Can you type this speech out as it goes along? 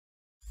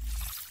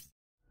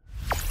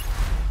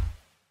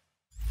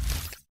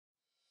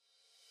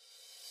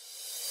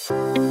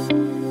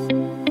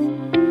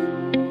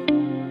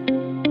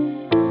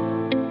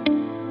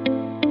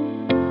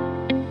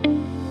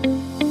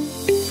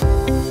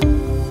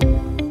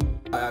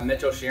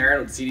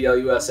Sharon with CDL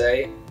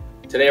USA.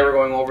 Today we're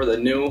going over the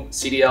new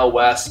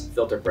CDLWESFAB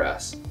filter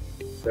press.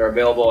 They're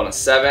available in a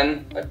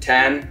 7, a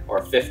 10, or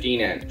a 15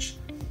 inch.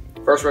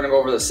 First we're going to go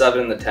over the 7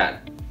 and the 10.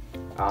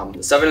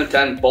 The 7 and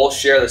 10 both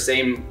share the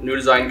same new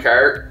design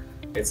cart.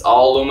 It's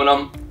all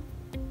aluminum,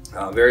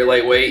 very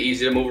lightweight,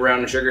 easy to move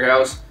around the sugar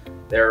house.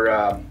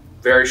 They're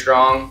very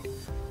strong.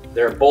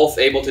 They're both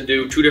able to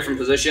do 2 different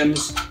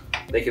positions.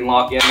 They can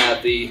lock in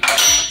at the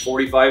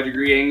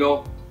 45-degree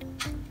angle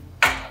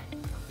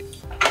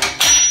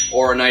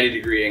or a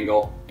 90-degree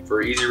angle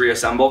for easy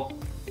reassemble.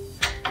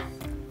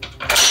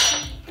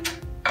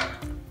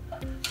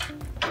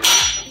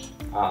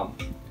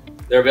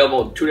 They're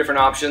available in 2 different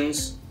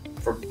options.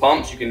 For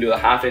pumps, you can do the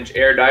 1/2 inch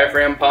air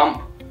diaphragm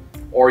pump,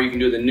 or you can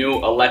do the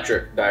new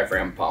electric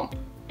diaphragm pump.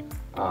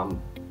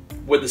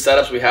 With the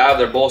setups we have,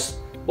 they're both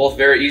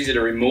very easy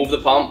to remove the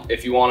pump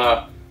if you want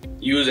to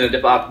use in a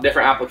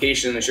different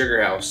application in the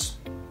sugar house.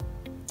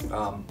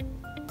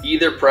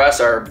 Either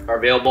press are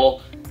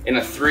available in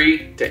a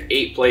 3 to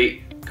 8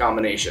 plate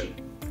combination.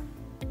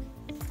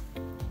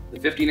 The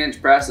 15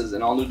 inch press is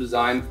an all new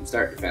design from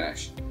start to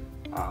finish.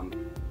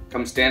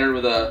 Comes standard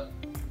with a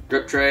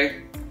drip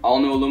tray, all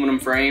new aluminum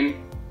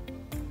frame,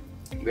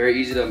 very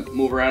easy to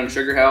move around in the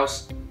sugar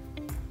house.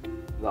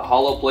 The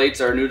hollow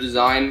plates are a new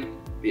design.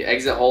 The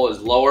exit hole is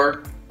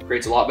lower,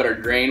 creates a lot better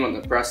drain when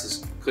the press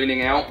is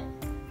cleaning out.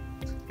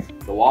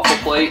 The waffle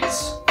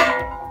plates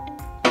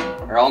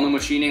are all new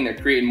machining. They're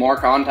creating more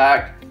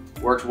contact.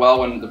 Works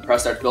well when the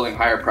press starts building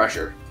higher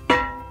pressure.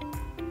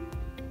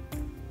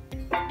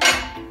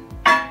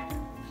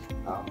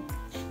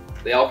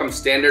 They all come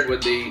standard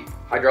with the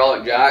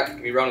hydraulic jack. It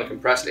can be run with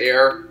compressed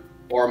air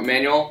or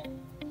manual.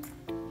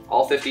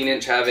 All 15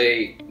 inch have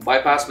a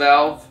bypass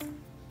valve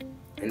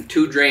and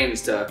 2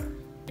 drains to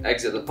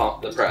exit the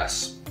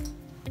press.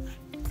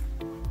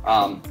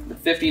 The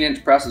 15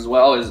 inch press as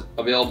well is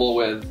available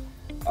with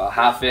a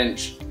 1/2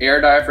 inch air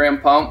diaphragm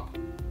pump,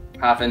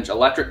 1/2 inch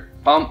electric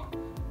pump,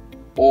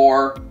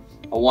 or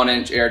a 1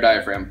 inch air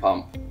diaphragm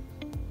pump.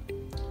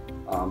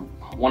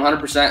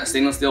 100%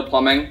 stainless steel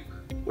plumbing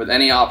with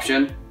any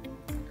option.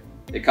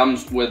 It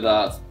comes with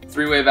a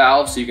 3-way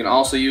valve, so you can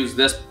also use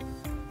this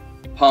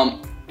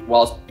pump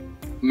while it's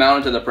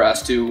mounted to the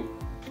press to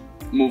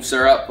move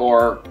syrup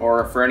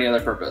or for any other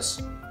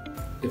purpose.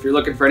 If you're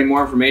looking for any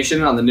more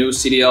information on the new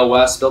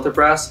CDLWESFAB filter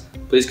press,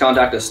 please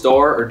contact a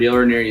store or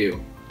dealer near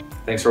you.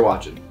 Thanks for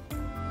watching.